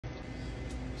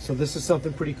So this is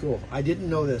something pretty cool. I didn't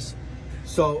know this.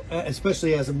 So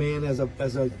especially as a man, as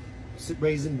a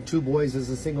raising two boys, as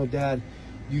a single dad,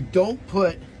 you don't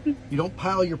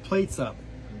pile your plates up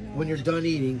when you're done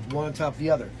eating one on top of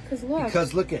the other.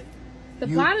 Because look at the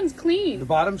bottom's clean. The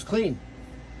bottom's clean.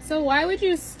 So why would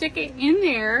you stick it in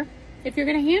there if you're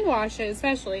going to hand wash it,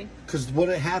 especially? Because what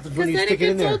happens when you stick it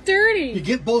in there? gets all dirty. You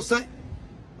get both sides.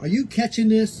 Are you catching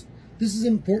this? This is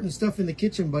important stuff in the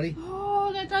kitchen, buddy.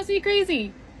 Oh, that drives me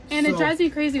crazy. And it drives me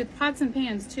crazy with pots and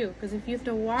pans too, because if you have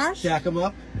to wash, stack them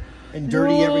up and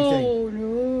dirty everything.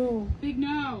 No, big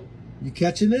no. You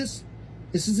catching this?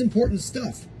 This is important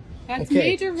stuff. That's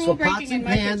major rule breaking in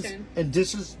my kitchen. Pots and pans and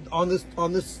dishes on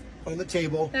the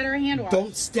table that are hand washed.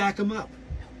 Don't stack them up,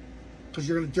 because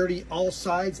you're going to dirty all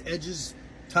sides, edges,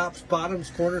 tops,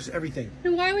 bottoms, corners, everything.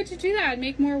 And why would you do that?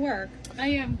 Make more work.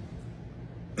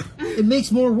 It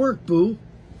makes more work, boo.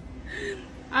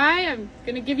 I am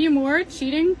going to give you more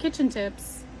cheating kitchen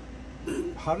tips.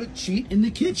 How to cheat in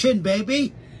the kitchen,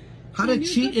 baby. How to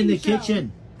cheat in the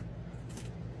kitchen.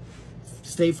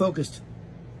 Stay focused.